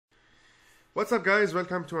What's up guys,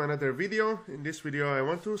 welcome to another video. In this video I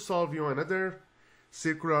want to solve you another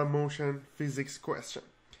circular motion physics question.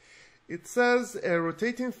 It says a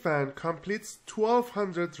rotating fan completes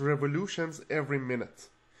 1200 revolutions every minute.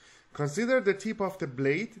 Consider the tip of the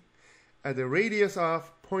blade at a radius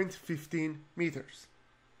of 0.15 meters.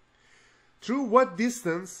 Through what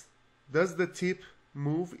distance does the tip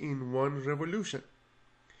move in one revolution?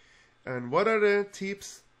 And what are the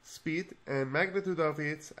tip's speed and magnitude of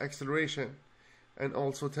its acceleration? And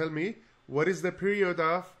also tell me what is the period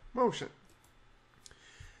of motion.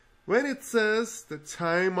 When it says the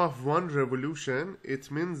time of one revolution,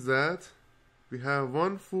 it means that we have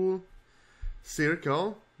one full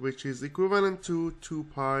circle which is equivalent to 2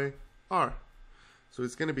 pi r. So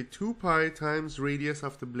it's going to be 2 pi times radius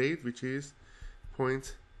of the blade, which is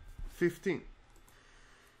 0.15.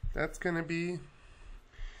 That's going to be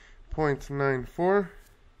 0.94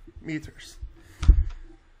 meters.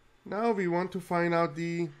 Now we want to find out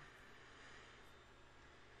the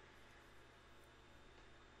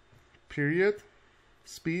period,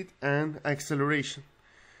 speed, and acceleration.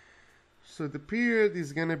 So the period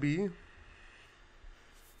is going to be,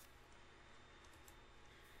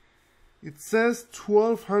 it says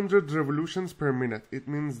 1200 revolutions per minute. It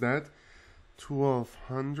means that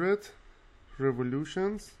 1200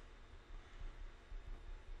 revolutions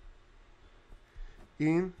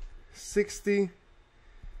in 60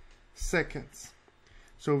 seconds.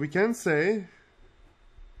 So we can say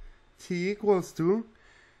t equals to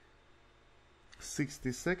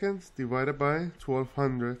 60 seconds divided by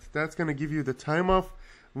 1200. That's going to give you the time of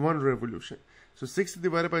one revolution. So 60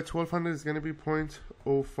 divided by 1200 is going to be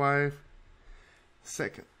 0.05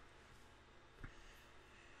 second.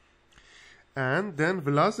 And then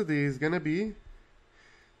velocity is going to be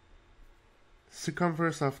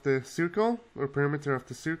circumference of the circle or perimeter of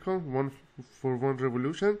the circle, for one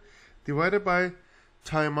revolution, divided by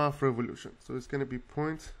time of revolution. So it's going to be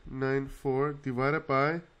 0.94 divided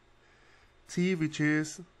by t, which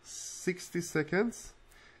is 60 seconds.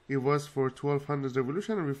 It was for 1200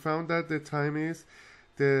 revolution, and we found that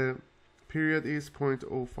the period is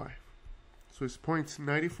 0.05. So it's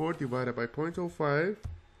 0.94 divided by 0.05.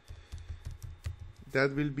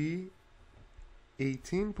 That will be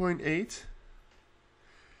 18.8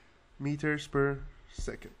 meters per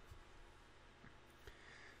second.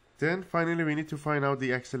 Then finally we need to find out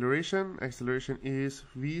the acceleration. Acceleration is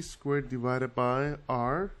v squared divided by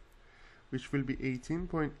r, which will be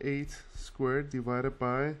 18.8 squared divided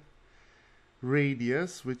by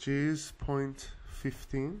radius, which is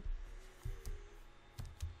 0.15.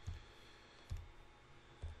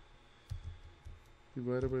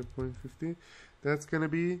 Divided by 0.15. That's going to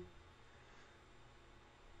be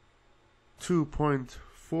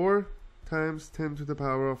 2.4 times 10 to the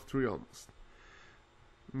power of 3 almost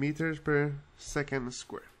meters per second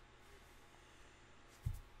square.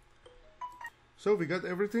 So we got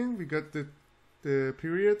everything. We got the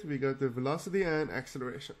period, we got the velocity and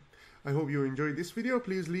acceleration. I hope you enjoyed this video.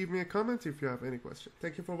 Please leave me a comment if you have any question.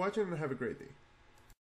 Thank you for watching and have a great day.